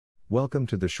Welcome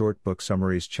to the Short Book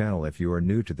Summaries channel. If you are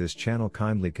new to this channel,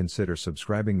 kindly consider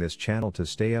subscribing this channel to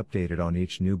stay updated on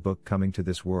each new book coming to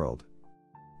this world.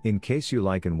 In case you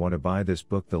like and want to buy this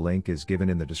book, the link is given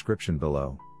in the description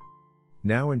below.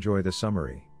 Now enjoy the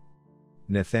summary.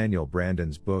 Nathaniel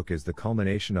Branden's book is the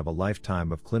culmination of a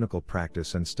lifetime of clinical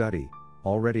practice and study,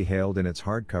 already hailed in its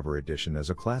hardcover edition as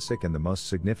a classic and the most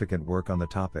significant work on the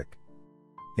topic.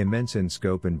 Immense in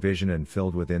scope and vision and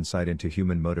filled with insight into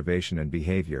human motivation and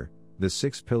behavior, The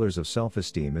Six Pillars of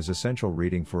Self-Esteem is essential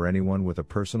reading for anyone with a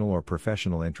personal or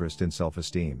professional interest in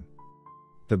self-esteem.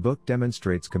 The book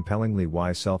demonstrates compellingly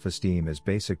why self-esteem is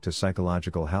basic to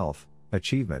psychological health,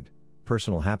 achievement,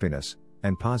 personal happiness,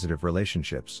 and positive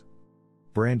relationships.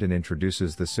 Branden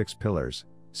introduces the 6 pillars,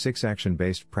 6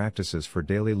 action-based practices for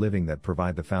daily living that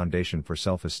provide the foundation for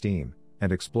self-esteem,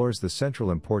 and explores the central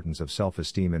importance of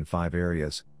self-esteem in 5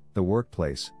 areas: the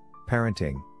workplace,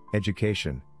 parenting,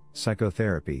 education,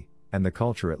 psychotherapy, and the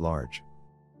culture at large.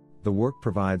 The work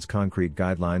provides concrete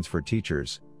guidelines for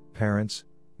teachers, parents,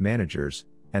 managers,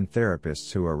 and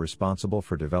therapists who are responsible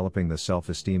for developing the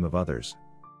self-esteem of others.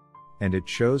 And it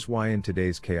shows why in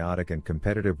today's chaotic and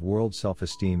competitive world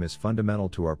self-esteem is fundamental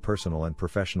to our personal and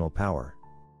professional power.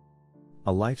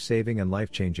 A life-saving and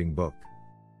life-changing book.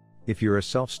 If you're a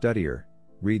self-studier,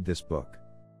 read this book.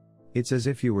 It's as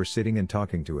if you were sitting and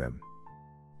talking to him.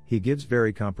 He gives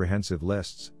very comprehensive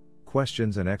lists,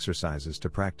 questions and exercises to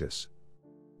practice.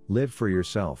 Live for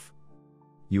yourself.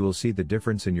 You will see the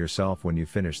difference in yourself when you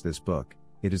finish this book.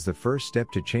 It is the first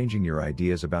step to changing your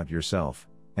ideas about yourself,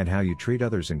 and how you treat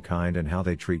others in kind and how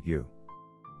they treat you.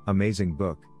 Amazing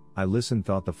book. I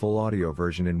thought the full audio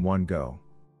version in one go.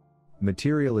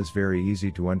 Material is very easy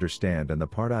to understand, and the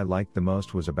part I liked the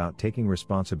most was about taking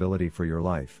responsibility for your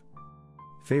life.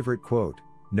 Favorite quote: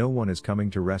 "No one is coming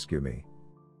to rescue me.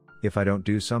 If I don't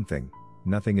do something,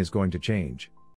 nothing is going to change."